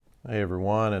Hey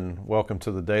everyone, and welcome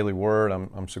to the Daily Word.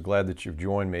 I'm so glad that you've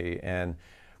joined me. And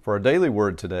for our Daily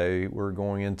Word today, we're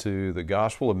going into the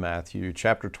Gospel of Matthew,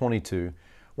 chapter 22.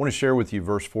 I want to share with you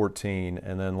verse 14,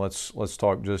 and then let's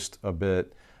talk just a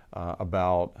bit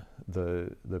about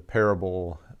the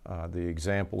parable, the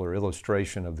example or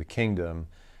illustration of the kingdom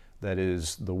that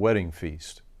is the wedding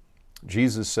feast.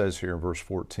 Jesus says here in verse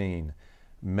 14,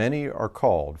 "Many are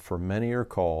called, for many are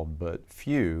called, but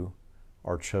few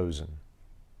are chosen."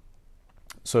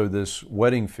 So this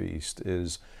wedding feast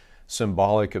is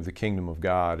symbolic of the kingdom of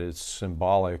God. It's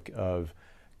symbolic of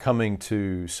coming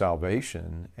to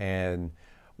salvation. And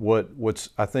what's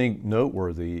I think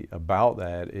noteworthy about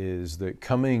that is that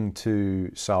coming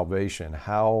to salvation,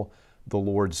 how the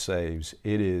Lord saves,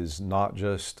 it is not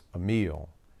just a meal,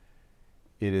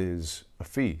 it is a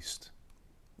feast.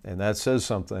 And that says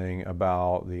something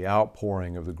about the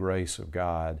outpouring of the grace of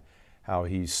God, how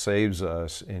He saves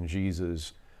us in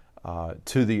Jesus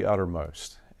to the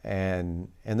uttermost. And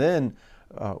then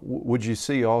would you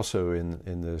see also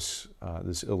in this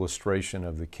illustration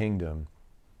of the kingdom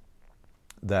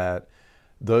that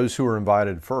those who are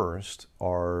invited first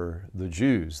are the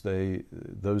Jews.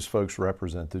 Those folks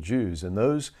represent the Jews, and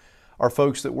those are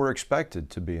folks that were expected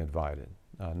to be invited.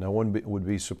 No one would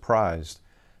be surprised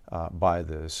by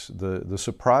this. The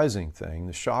surprising thing,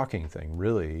 the shocking thing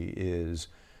really, is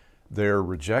their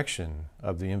rejection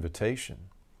of the invitation.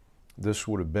 This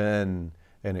would have been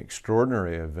an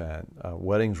extraordinary event.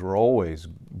 Weddings were always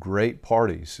great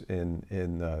parties in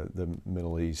the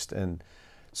Middle East, and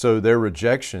so their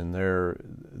rejection,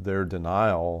 their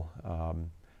denial,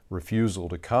 refusal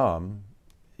to come,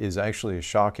 is actually a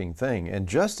shocking thing. And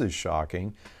just as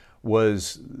shocking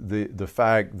was the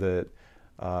fact that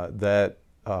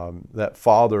that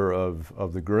father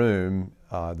of the groom,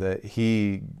 that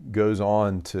he goes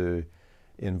on to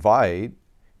invite,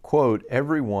 quote,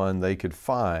 everyone they could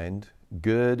find,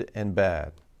 good and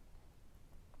bad.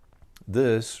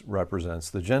 This represents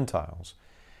the Gentiles.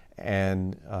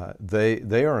 And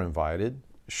they are invited,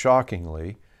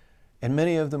 shockingly, and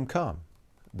many of them come.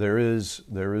 There is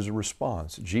a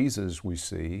response. Jesus, we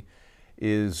see,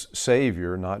 is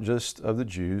Savior, not just of the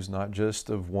Jews, not just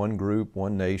of one group,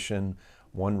 one nation,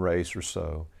 one race or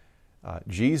so.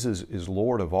 Jesus is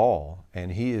Lord of all,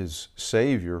 and He is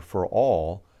Savior for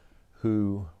all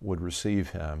who would receive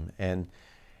Him. And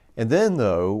then,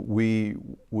 though, we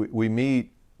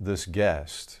meet this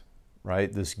guest,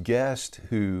 right? This guest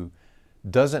who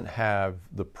doesn't have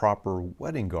the proper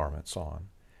wedding garments on.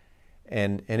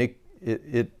 And it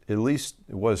at least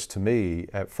it was to me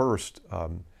at first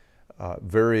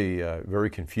very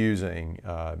confusing.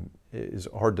 It's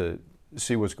hard to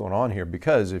see what's going on here,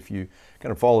 because if you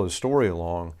kind of follow the story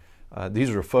along, these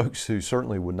are folks who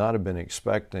certainly would not have been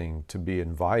expecting to be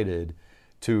invited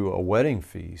to a wedding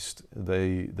feast.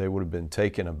 They would have been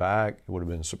taken aback. It would have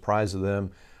been a surprise to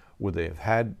them. Would they have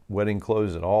had wedding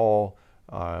clothes at all?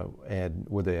 And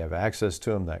would they have access to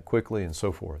them that quickly, and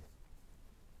so forth?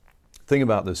 The thing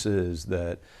about this is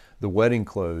that the wedding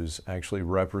clothes actually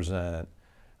represent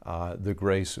the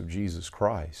grace of Jesus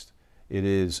Christ. It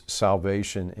is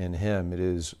salvation in Him. It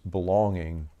is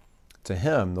belonging to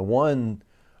Him. The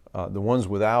ones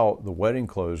without the wedding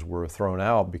clothes were thrown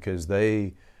out because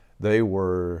they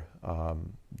were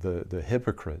the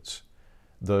hypocrites,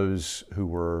 those who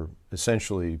were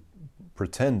essentially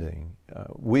pretending.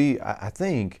 I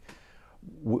think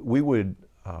we would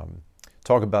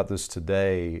talk about this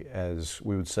today as,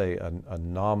 we would say, a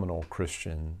nominal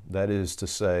Christian. That is to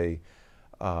say,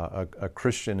 a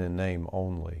Christian in name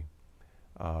only.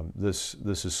 This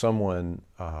is someone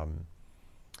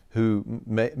who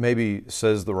maybe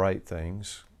says the right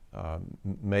things,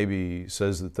 maybe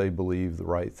says that they believe the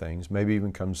right things, maybe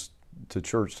even comes to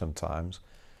church sometimes,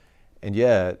 and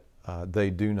yet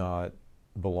they do not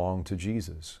belong to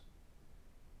Jesus.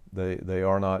 They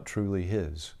are not truly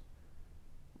His.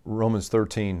 Romans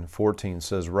 13:14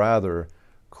 says, "Rather,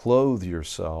 clothe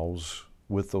yourselves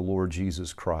with the Lord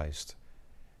Jesus Christ,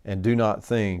 and do not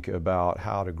think about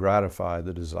how to gratify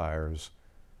the desires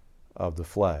of the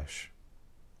flesh."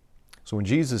 So when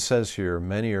Jesus says here,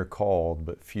 "Many are called,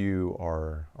 but few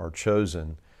are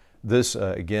chosen," this,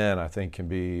 again, I think can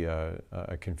be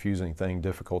a confusing thing,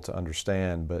 difficult to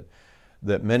understand, but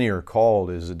that many are called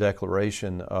is a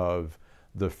declaration of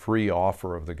the free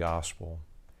offer of the gospel.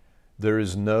 There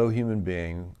is no human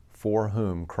being for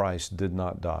whom Christ did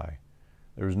not die.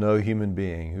 There is no human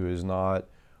being who is not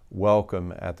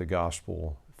welcome at the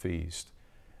gospel feast.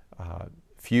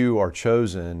 Few are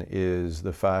chosen is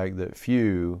the fact that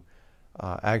few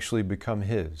actually become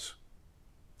His,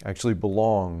 actually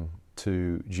belong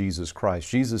to Jesus Christ.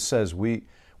 Jesus says we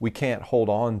we can't hold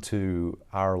on to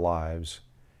our lives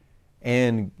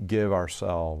and give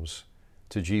ourselves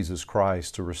to Jesus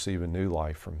Christ to receive a new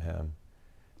life from Him.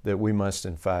 That we must,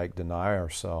 in fact, deny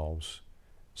ourselves,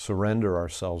 surrender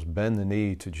ourselves, bend the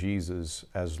knee to Jesus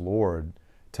as Lord,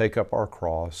 take up our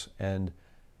cross, and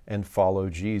follow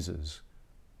Jesus.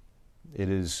 It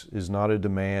is not a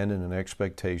demand and an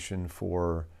expectation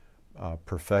for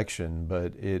perfection,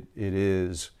 but it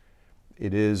is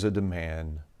a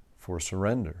demand for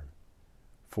surrender,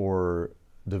 for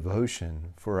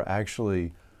devotion, for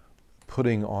actually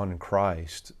putting on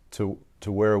Christ to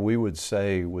where we would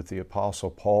say with the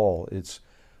Apostle Paul, it's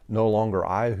no longer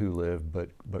I who live,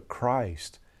 but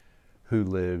Christ who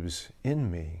lives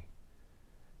in me.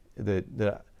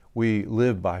 That we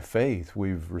live by faith.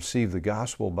 We've received the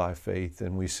gospel by faith,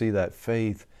 and we see that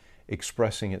faith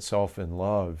expressing itself in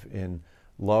love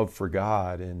for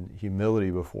God, in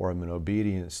humility before Him, in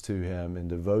obedience to Him, in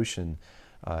devotion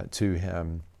to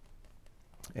Him.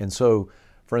 And so,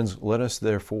 friends, let us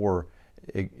therefore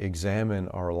examine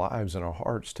our lives and our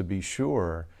hearts to be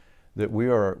sure that we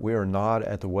are not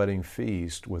at the wedding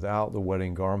feast without the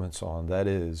wedding garments on. That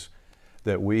is,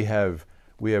 that we have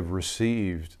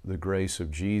received the grace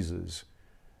of Jesus,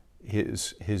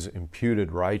 His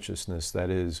imputed righteousness, that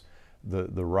is,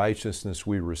 the righteousness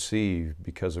we receive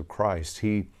because of Christ.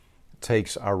 He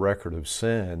takes our record of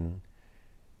sin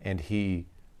and He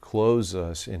clothes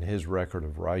us in His record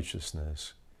of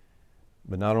righteousness.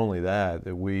 But not only that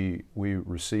we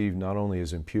receive not only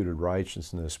His imputed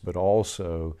righteousness, but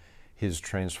also His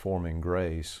transforming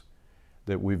grace,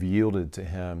 that we've yielded to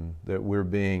Him, that we're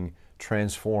being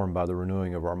transformed by the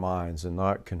renewing of our minds and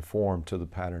not conformed to the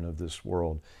pattern of this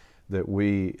world, that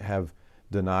we have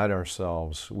denied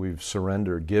ourselves, we've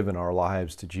surrendered, given our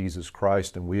lives to Jesus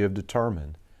Christ, and we have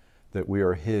determined that we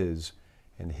are His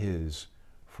and His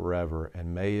forever.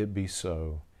 And may it be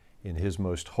so in His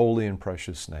most holy and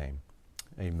precious name.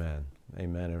 Amen.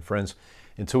 Amen. And friends,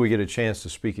 until we get a chance to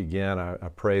speak again, I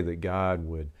pray that God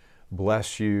would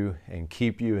bless you and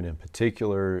keep you, and in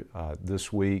particular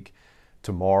this week,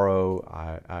 tomorrow,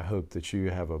 I hope that you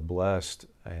have a blessed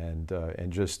and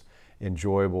just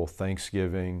enjoyable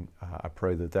Thanksgiving. I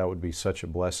pray that would be such a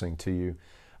blessing to you.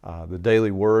 The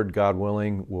Daily Word, God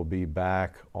willing, will be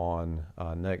back on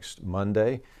next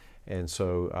Monday, and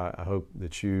so I hope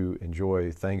that you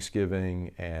enjoy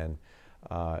Thanksgiving and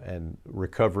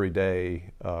Recovery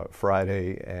Day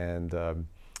Friday, and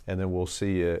then we'll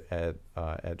see you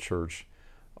at church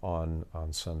on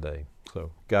Sunday. So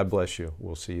God bless you.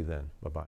 We'll see you then. Bye-bye.